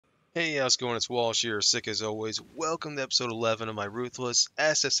Hey, how's it going? It's Walsh here, sick as always. Welcome to episode 11 of my Ruthless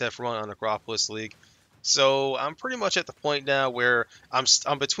SSFRN on Acropolis League. So I'm pretty much at the point now where I'm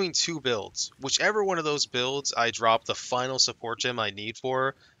between two builds. Whichever one of those builds I drop the final support gem I need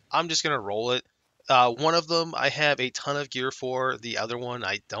for, I'm just gonna roll it. One of them I have a ton of gear for. The other one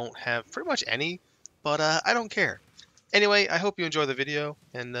I don't have pretty much any, but I don't care. Anyway, I hope you enjoy the video,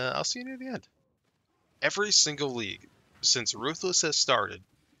 and I'll see you near the end. Every single league since Ruthless has started,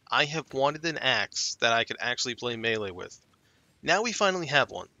 I have wanted an axe that I could actually play melee with. Now we finally have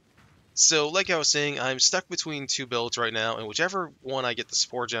one. So, like I was saying, I'm stuck between two builds right now, and whichever one I get the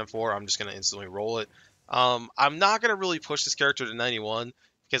support gem for, I'm just going to instantly roll it. I'm not going to really push this character to 91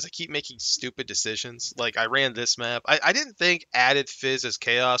 because I keep making stupid decisions. Like, I ran this map. I didn't think added Fizz as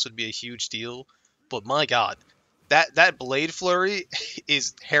Chaos would be a huge deal, but my god, that Blade Flurry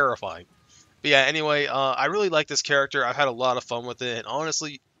is terrifying. But yeah, anyway, I really like this character. I've had a lot of fun with it, and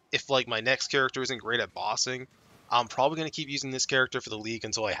honestly, if like my next character isn't great at bossing, I'm probably gonna keep using this character for the league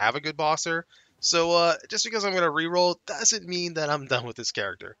until I have a good bosser. So just because I'm gonna reroll doesn't mean that I'm done with this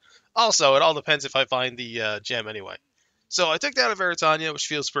character. Also, it all depends if I find the gem anyway. So I took down a Veritania, which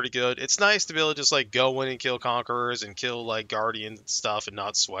feels pretty good. It's nice to be able to just like go in and kill conquerors and kill like guardians and stuff and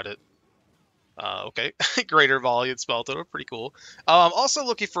not sweat it. Okay, greater volume spell total, pretty cool. I'm also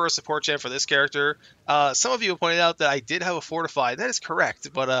looking for a support gem for this character. Some of you have pointed out that I did have a fortify. That is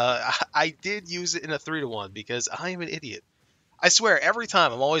correct, but I did use it in a 3-to-1 because I am an idiot. I swear, every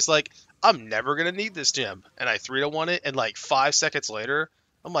time I'm always like, I'm never gonna need this gem, and I 3-to-1 it, and like 5 seconds later,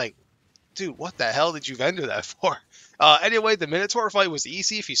 I'm like, dude, what the hell did you vendor that for? Anyway, the Minotaur fight was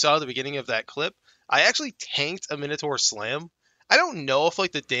easy. If you saw the beginning of that clip, I actually tanked a Minotaur slam. I don't know if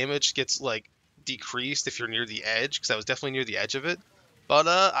like the damage gets like decreased if you're near the edge, because I was definitely near the edge of it, but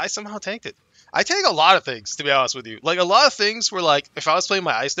I somehow tanked it. I tank a lot of things, to be honest with you. Like a lot of things were like, if I was playing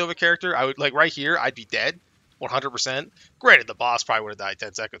my Ice Nova character, I would like right here, I'd be dead, 100%. Granted, the boss probably would have died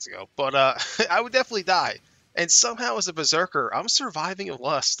 10 seconds ago, but I would definitely die. And somehow, as a berserker, I'm surviving a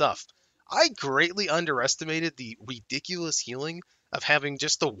lot of stuff. I greatly underestimated the ridiculous healing of having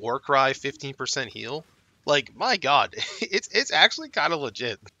just the Warcry 15% heal. Like, my god, it's actually kind of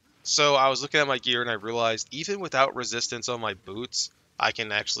legit. So I was looking at my gear and I realized even without resistance on my boots, I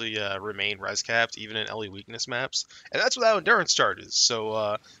can actually remain res capped even in LE weakness maps, and that's without endurance charges.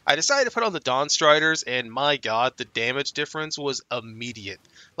 So I decided to put on the Dawn Striders, and my god, the damage difference was immediate.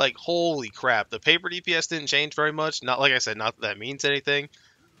 Like holy crap, the paper DPS didn't change very much. Not like I said, not that that means anything,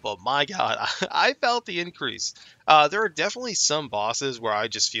 but my god, I felt the increase. There are definitely some bosses where I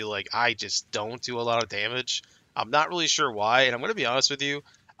just feel like I just don't do a lot of damage. I'm not really sure why, and I'm going to be honest with you.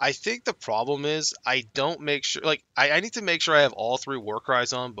 I think the problem is I don't make sure, like, I need to make sure I have all three war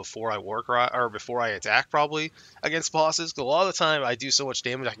cries on before I war cry, or before I attack, probably, against bosses. 'Cause a lot of the time I do so much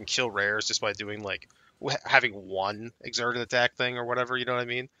damage I can kill rares just by doing, like, having one exerted attack thing or whatever, you know what I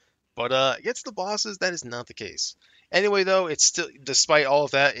mean? But against the bosses, that is not the case. Anyway, though, it's still, despite all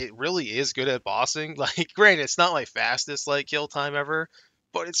of that, it really is good at bossing. Like, granted, it's not my fastest like kill time ever,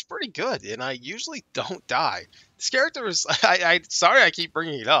 but it's pretty good, and I usually don't die. This character is, sorry I keep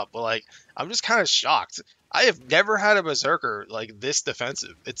bringing it up, but like, I'm just kind of shocked. I have never had a berserker like this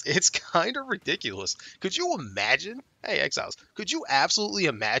defensive. It's kind of ridiculous. Could you imagine? Hey, Exiles, could you absolutely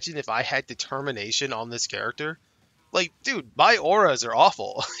imagine if I had determination on this character? Like, dude, my auras are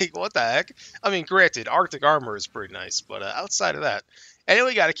awful. Like, what the heck? I mean, granted, Arctic armor is pretty nice, but outside of that,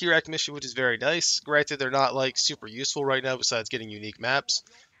 anyway, got a Kirak mission, which is very nice. Granted, they're not like super useful right now, besides getting unique maps.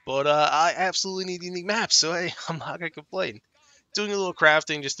 But I absolutely need unique maps, so hey, I'm not gonna complain. Doing a little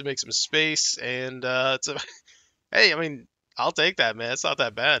crafting just to make some space, and hey, I mean, I'll take that, man. It's not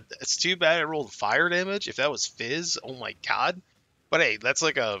that bad. It's too bad I rolled fire damage. If that was Fizz, oh my god. But hey, that's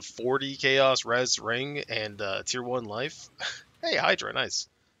like a 40 Chaos Res Ring and Tier 1 life. Hey, Hydra, nice.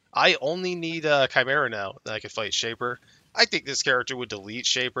 I only need Chimera now that I can fight Shaper. I think this character would delete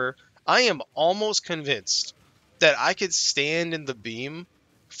Shaper. I am almost convinced that I could stand in the beam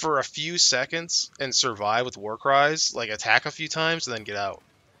for a few seconds and survive with Warcries, like attack a few times and then get out.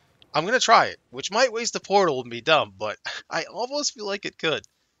 I'm gonna try it, which might waste the portal and be dumb, but I almost feel like it could.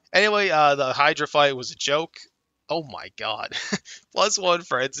 Anyway, the Hydra fight was a joke. Oh my god. +1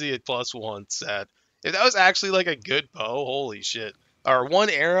 frenzy and +1 sad. If that was actually like a good bow, holy shit. Or one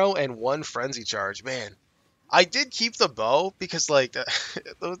arrow and one frenzy charge, man. I did keep the bow because like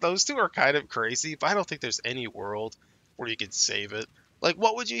those two are kind of crazy, but I don't think there's any world where you could save it. Like,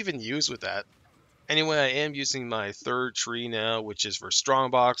 what would you even use with that? Anyway, I am using my third tree now, which is for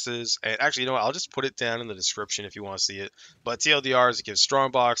strong boxes. And actually, you know what? I'll just put it down in the description if you want to see it. But TLDR is it gives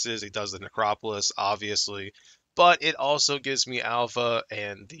strong boxes. It does the necropolis, obviously. but it also gives me alpha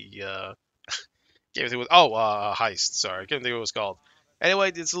and the can't think heist. Sorry, I can't think of what it was called.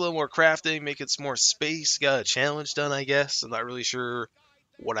 Anyway, it's a little more crafting, make it some more space. Got a challenge done, I guess. I'm not really sure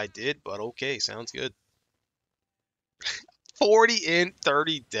what I did, but okay, sounds good. 40 in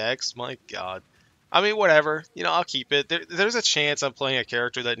 30 decks, my god. I mean, whatever. You know, I'll keep it. There's a chance I'm playing a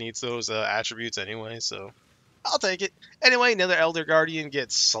character that needs those attributes anyway, so I'll take it. Anyway, another Elder Guardian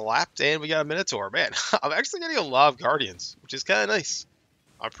gets slapped, and we got a Minotaur. Man, I'm actually getting a lot of Guardians, which is kind of nice.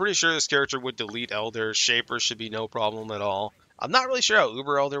 I'm pretty sure this character would delete Elder. Shaper should be no problem at all. I'm not really sure how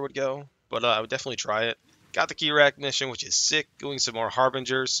Uber Elder would go, but I would definitely try it. Got the key rack mission, which is sick. Doing some more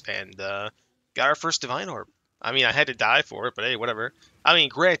Harbingers, and got our first Divine Orb. I mean, I had to die for it, but hey, whatever. I mean,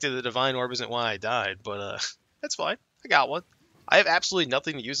 granted, the Divine Orb isn't why I died, but that's fine. I got one. I have absolutely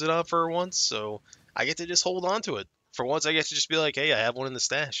nothing to use it on for once, so I get to just hold on to it. For once, I get to just be like, hey, I have one in the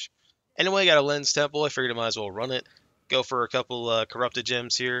stash. Anyway, got a Lens Temple. I figured I might as well run it. Go for a couple corrupted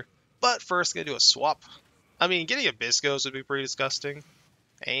gems here. But first, gonna do a swap. I mean, getting a Biscos would be pretty disgusting.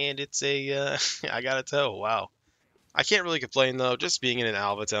 And it's a, I got a toe. Wow. I can't really complain though. Just being in an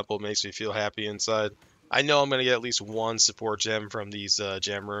Alva Temple makes me feel happy inside. I know I'm gonna get at least one support gem from these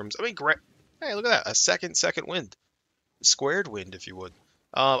gem rooms. I mean, great. Hey, look at that. A second wind. Squared wind, if you would.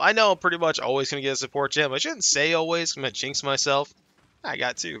 I know I'm pretty much always going to get a support gem. I shouldn't say always. I'm going to jinx myself. I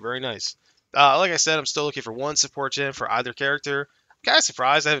got two. Very nice. Like I said, I'm still looking for one support gem for either character. I'm kind of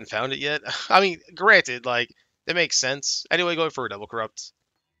surprised I haven't found it yet. I mean, granted, like, that makes sense. Anyway, going for a double corrupt.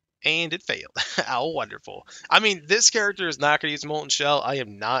 And it failed. How wonderful. I mean, this character is not going to use Molten Shell. I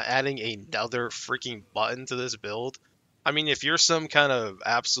am not adding another freaking button to this build. I mean, if you're some kind of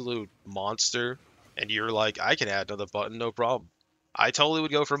absolute monster and you're like, I can add another button, no problem. I totally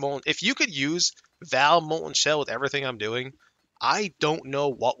would go for Molten. If you could use Val Molten Shell with everything I'm doing, I don't know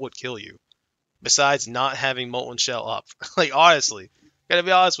what would kill you besides not having Molten Shell up. Like, honestly, gotta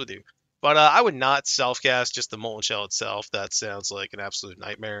be honest with you. But I would not self-cast just the Molten Shell itself. That sounds like an absolute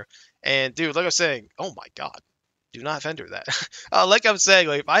nightmare. And, dude, like I was saying, oh my god. Do not vendor that. Like I'm saying,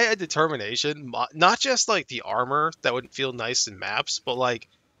 like, if I had Determination, not just, like, the armor that would feel nice in maps, but, like,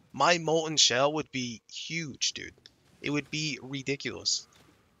 my Molten Shell would be huge, dude. It would be ridiculous.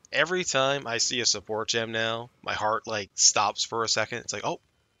 Every time I see a support gem now, my heart, like, stops for a second. It's like, oh,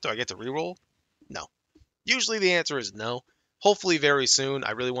 do I get to reroll? No. Usually the answer is no. Hopefully very soon.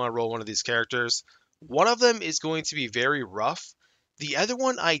 I really want to roll one of these characters. One of them is going to be very rough. The other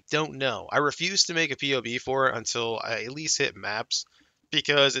one, I don't know. I refuse to make a POB for it until I at least hit maps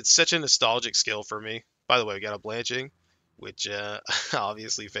because it's such a nostalgic skill for me. By the way, we got a blanching, which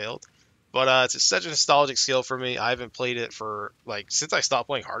obviously failed. But it's such a nostalgic skill for me. I haven't played it for, like, since I stopped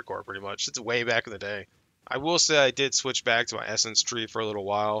playing hardcore, pretty much. Since way back in the day. I will say I did switch back to my essence tree for a little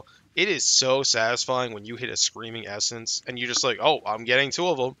while. It is so satisfying when you hit a screaming essence and you're just like, oh, I'm getting two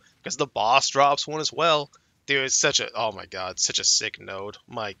of them because the boss drops one as well. Dude, it's such a, oh my god, such a sick node.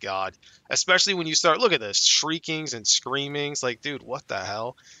 My god. Especially when you start, look at this, shriekings and screamings. Like, dude, what the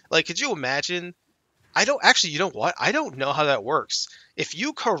hell? Like, could you imagine? I don't, actually, you know what? I don't know how that works. If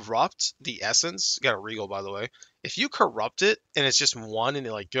you corrupt the essence, got a regal by the way. If you corrupt it and it's just one and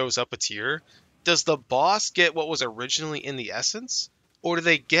it like goes up a tier, does the boss get what was originally in the essence? Or do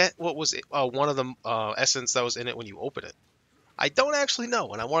they get what was one of the essence that was in it when you open it? I don't actually know,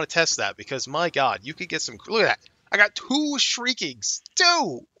 and I want to test that because my god, you could get some. Look at that! I got two shriekings.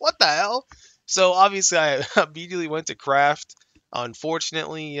 Two. What the hell? So obviously, I immediately went to craft.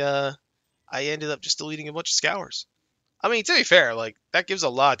 Unfortunately, I ended up just deleting a bunch of scours. I mean, to be fair, like that gives a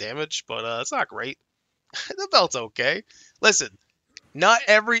lot of damage, but it's not great. The belt's okay. Listen, not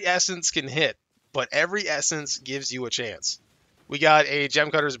every essence can hit, but every essence gives you a chance. We got a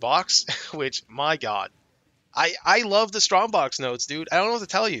Gem Cutter's box, which, my god. I love the Strongbox nodes, dude. I don't know what to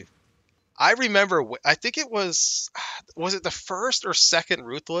tell you. I remember, I think it was it the first or second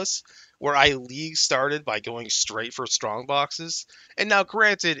Ruthless where I league started by going straight for strong boxes. And now,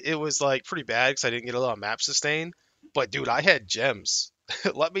 granted, it was like pretty bad because I didn't get a lot of map sustain. But dude, I had gems.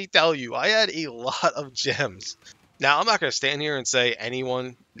 Let me tell you, I had a lot of gems. Now, I'm not going to stand here and say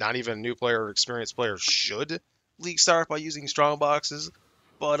anyone, not even a new player or experienced player, should league start by using strong boxes.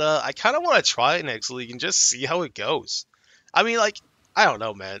 But I kind of want to try it next league and just see how it goes. I mean, like, I don't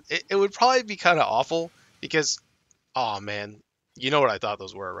know, man. It would probably be kind of awful because, oh man, you know what I thought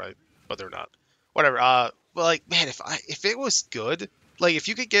those were, right? But they're not. Whatever. But like, man, if it was good, like if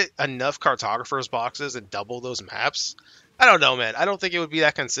you could get enough cartographers boxes and double those maps, I don't know, man. I don't think it would be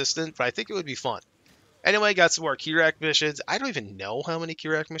that consistent, but I think it would be fun. Anyway, got some more Kirak missions. I don't even know how many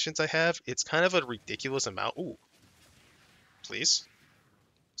Kirak missions I have. It's kind of a ridiculous amount. Ooh, please.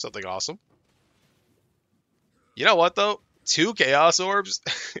 Something awesome. You know what though? Two Chaos Orbs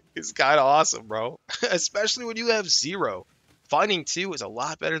is kind of awesome, bro. Especially when you have zero. Finding two is a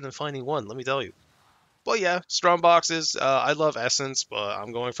lot better than finding one, let me tell you. But yeah, strong boxes. I love Essence, but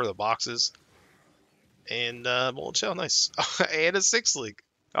I'm going for the boxes. And Molten Shell, nice. And a 6 link.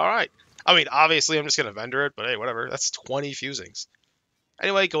 All right. I mean, obviously, I'm just going to vendor it, but hey, whatever. That's 20 fusings.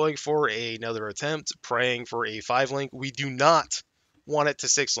 Anyway, going for another attempt, praying for a 5 link. We do not want it to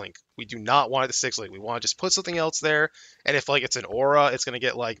 6 link. We do not want it to 6 link. We want to just put something else there. And if like it's an aura, it's going to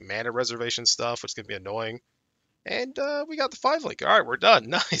get like mana reservation stuff, which is going to be annoying. And we got the 5 link. All right, we're done.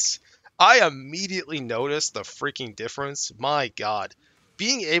 Nice. I immediately noticed the freaking difference. My God.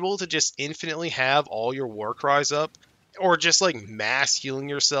 Being able to just infinitely have all your war cries up, or just like mass healing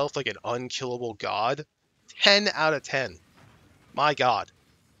yourself like an unkillable god, 10 out of 10. My God.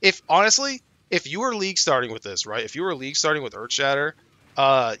 If honestly, if you were league starting with this, right? If you were league starting with Earthshatter,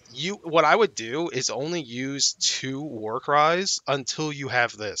 what I would do is only use 2 war cries until you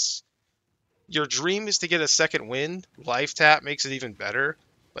have this. Your dream is to get a second wind. Life tap makes it even better.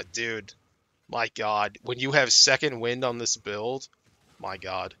 But dude, my God, when you have second wind on this build, my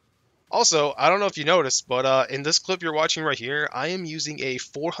God. Also, I don't know if you noticed, but in this clip you're watching right here, I am using a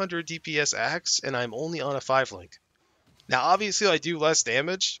 400 DPS axe, and I'm only on a 5 link. Now, obviously, I do less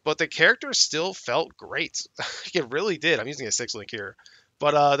damage, but the character still felt great. It really did. I'm using a 6 link here.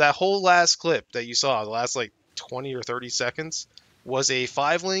 But that whole last clip that you saw, the last like 20 or 30 seconds, was a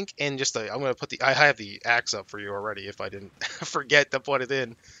 5 link and just a. I'm going to put the. I have the axe up for you already if I didn't forget to put it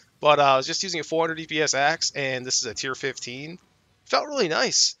in. But I was just using a 400 DPS axe, and this is a tier 15. Felt really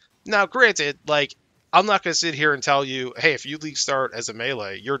nice. Now, granted, like, I'm not going to sit here and tell you, hey, if you league start as a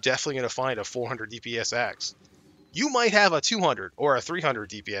melee, you're definitely going to find a 400 DPS axe. You might have a 200 or a 300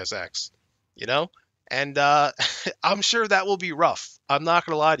 DPS X, you know? And I'm sure that will be rough. I'm not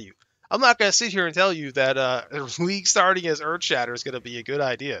going to lie to you. I'm not going to sit here and tell you that league starting as Earthshatter is going to be a good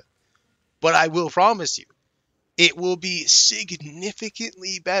idea. But I will promise you, it will be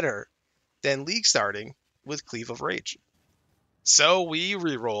significantly better than league starting with Cleave of Rage. So we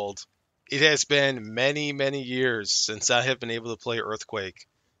re-rolled. It has been many, many years since I have been able to play Earthquake,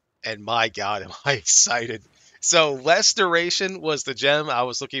 and my God, am I excited. So less duration was the gem I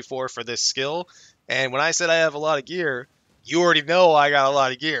was looking for this skill. And when I said I have a lot of gear, you already know I got a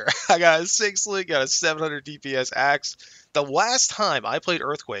lot of gear. I got a 6 link, got a 700 DPS axe. The last time I played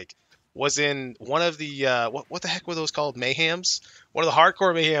Earthquake was in one of the, what the heck were those called? Mayhems? One of the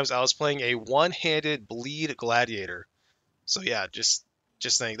hardcore Mayhems, I was playing a one-handed bleed gladiator. So yeah, just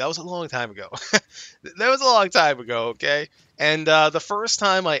think that was a long time ago. That was a long time ago, okay? And the first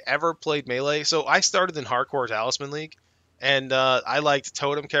time I ever played Melee, so I started in Hardcore Talisman League, and I liked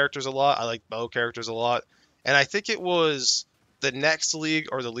totem characters a lot. I liked bow characters a lot, and I think it was the next league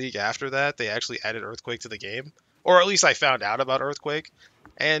or the league after that they actually added Earthquake to the game, or at least I found out about Earthquake.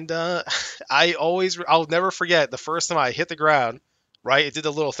 And I'll never forget the first time I hit the ground. Right, it did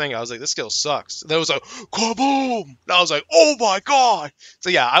the little thing. I was like, this skill sucks. And then it was like, kaboom! And I was like, oh my God!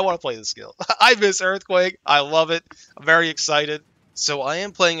 So yeah, I want to play this skill. I miss Earthquake. I love it. I'm very excited. So I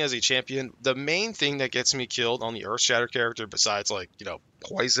am playing as a champion. The main thing that gets me killed on the Earthshatter character, besides like,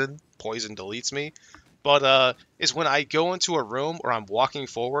 poison deletes me, but is when I go into a room or I'm walking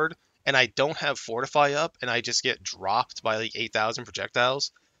forward and I don't have Fortify up and I just get dropped by like 8,000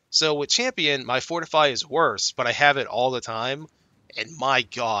 projectiles. So with champion, my Fortify is worse, but I have it all the time. And my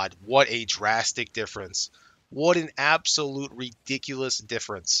God, what a drastic difference. What an absolute ridiculous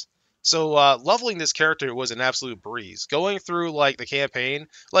difference. So leveling this character was an absolute breeze. Going through like the campaign,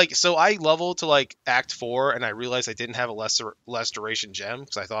 like so I leveled to like Act 4 and I realized I didn't have a less duration gem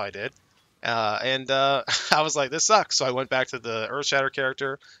because I thought I did. And I was like, this sucks. So I went back to the Earthshatter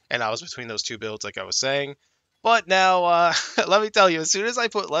character and I was between those two builds like I was saying. But now, let me tell you, as soon as I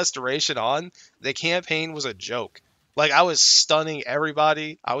put less duration on, the campaign was a joke. Like, I was stunning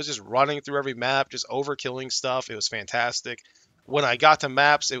everybody. I was just running through every map, just overkilling stuff. It was fantastic. When I got to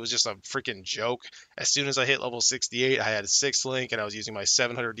maps, it was just a freaking joke. As soon as I hit level 68, I had a 6 link and I was using my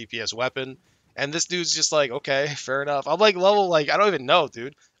 700 DPS weapon. And this dude's just like, okay, fair enough. I'm like level, like, I don't even know,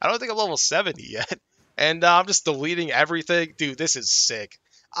 dude. I don't think I'm level 70 yet. And I'm just deleting everything. Dude, this is sick.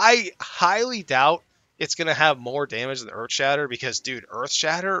 I highly doubt it's going to have more damage than Earthshatter because, dude,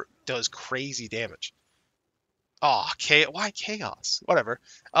 Earthshatter does crazy damage. Oh, why chaos? Whatever.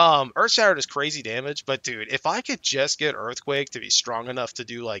 Earthshatter does crazy damage, but dude, if I could just get Earthquake to be strong enough to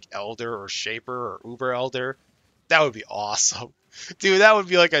do like Elder or Shaper or Uber Elder, that would be awesome. Dude, that would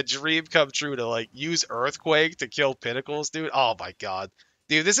be like a dream come true to like use Earthquake to kill Pinnacles, dude. Oh my God.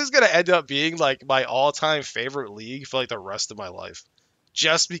 Dude, this is gonna end up being like my all-time favorite league for like the rest of my life.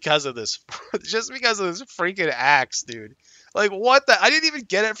 just because of this, just because of this freaking axe, dude. Like what the? I didn't even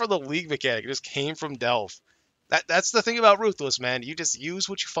get it from the League mechanic. It just came from Delve. That's the thing about Ruthless, man. You just use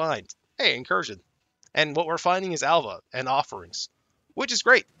what you find. Hey, incursion. And what we're finding is Alva and offerings, which is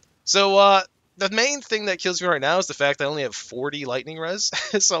great. So the main thing that kills me right now is the fact that I only have 40 lightning res.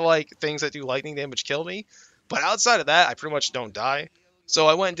 So like things that do lightning damage kill me. But outside of that, I pretty much don't die. So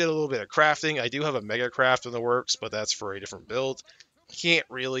I went and did a little bit of crafting. I do have a mega craft in the works, but that's for a different build. Can't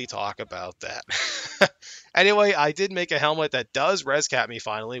really talk about that. Anyway, I did make a helmet that does res cap me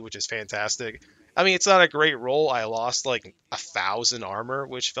finally, which is fantastic. I mean, it's not a great roll. I lost like 1,000 armor,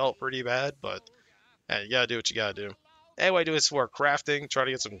 which felt pretty bad, but hey, you gotta do what you gotta do. Anyway, do this for crafting. Try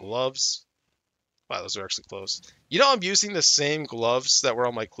to get some gloves. Wow, those are actually close. You know, I'm using the same gloves that were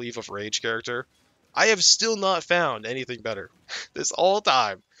on my Cleave of Rage character. I have still not found anything better this whole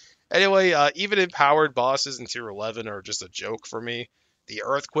time. Anyway, even empowered bosses in tier 11 are just a joke for me. The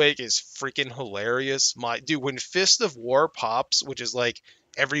Earthquake is freaking hilarious. My dude, when Fist of War pops, which is like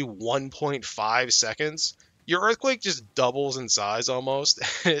every 1.5 seconds, your Earthquake just doubles in size almost.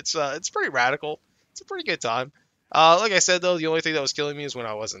 It's pretty radical. It's a pretty good time. Like I said though, the only thing that was killing me is when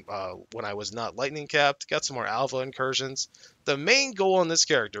I was not lightning capped. Got some more alpha incursions. The main goal on this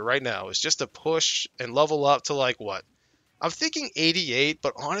character right now is just to push and level up to like what? I'm thinking 88,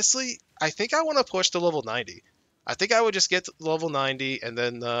 but honestly, I think I want to push to level 90. I think I would just get to level 90 and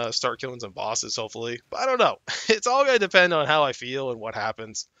then start killing some bosses, hopefully. But I don't know. It's all going to depend on how I feel and what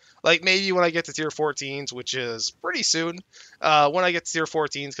happens. Like maybe when I get to tier 14s, which is pretty soon, when I get to tier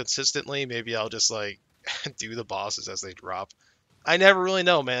 14s consistently, maybe I'll just like do the bosses as they drop. I never really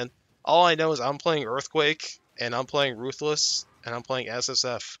know, man. All I know is I'm playing Earthquake, and I'm playing Ruthless, and I'm playing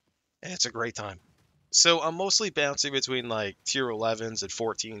SSF, and it's a great time. So I'm mostly bouncing between like tier 11s and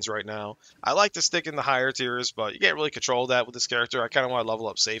 14s right now. I like to stick in the higher tiers, but you can't really control that with this character. I kind of want to level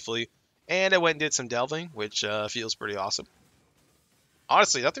up safely. And I went and did some delving, which feels pretty awesome.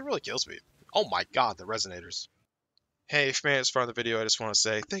 Honestly, nothing really kills me. Oh my god, the resonators. Hey, if you made it this far in the video, I just want to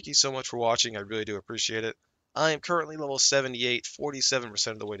say thank you so much for watching. I really do appreciate it. I am currently level 78, 47%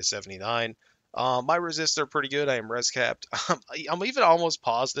 of the way to 79. My resists are pretty good. I am res capped. I'm even almost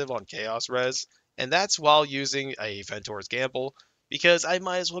positive on chaos res, and that's while using a Ventor's Gamble, because I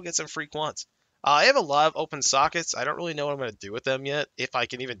might as well get some free quants. I have a lot of open sockets. I don't really know what I'm going to do with them yet, if I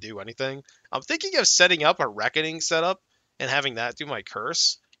can even do anything. I'm thinking of setting up a Reckoning setup and having that do my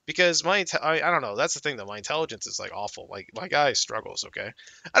curse because I don't know, that's the thing though, my intelligence is like awful. Like my guy struggles. Okay,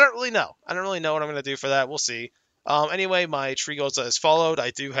 I don't really know what I'm gonna do for that. We'll see. Anyway, my tree goes as followed. I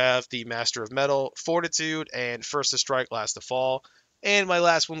do have the Master of Metal, Fortitude, and First to Strike, Last to Fall, and my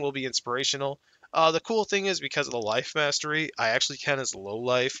last one will be Inspirational. The cool thing is because of the life mastery, I actually count as low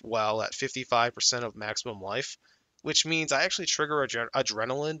life while at 55% of maximum life, which means I actually trigger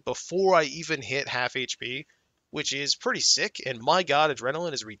adrenaline before I even hit half HP, which is pretty sick. And my god,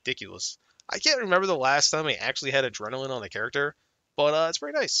 adrenaline is ridiculous. I can't remember the last time I actually had adrenaline on the character, but it's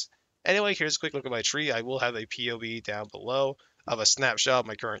pretty nice. Anyway, here's a quick look at my tree. I will have a POV down below of a snapshot of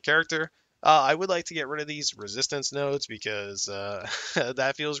my current character. I would like to get rid of these resistance nodes because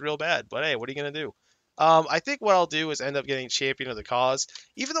that feels real bad. But hey, what are you gonna do? I think what I'll do is end up getting Champion of the Cause.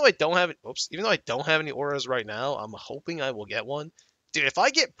 Even though I don't have any auras right now, I'm hoping I will get one. Dude, if I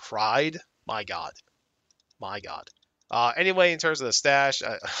get Pride, my god. My God. Anyway, in terms of the stash,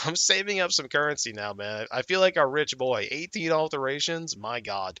 I'm saving up some currency now, man. I feel like a rich boy. 18 alterations, my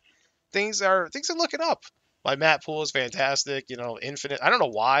God. Things are looking up. My map pool is fantastic. You know, infinite. I don't know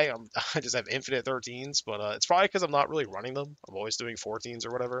why I just have infinite 13s, but it's probably because I'm not really running them. I'm always doing 14s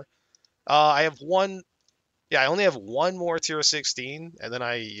or whatever. I have one. Yeah, I only have one more tier 16, and then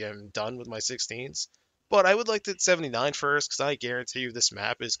I am done with my 16s. But I would like to 79 first, because I guarantee you this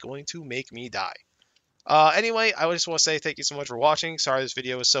map is going to make me die. Anyway, I just want to say thank you so much for watching. Sorry this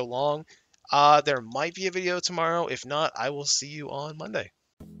video was so long. There might be a video tomorrow. If not, I will see you on Monday.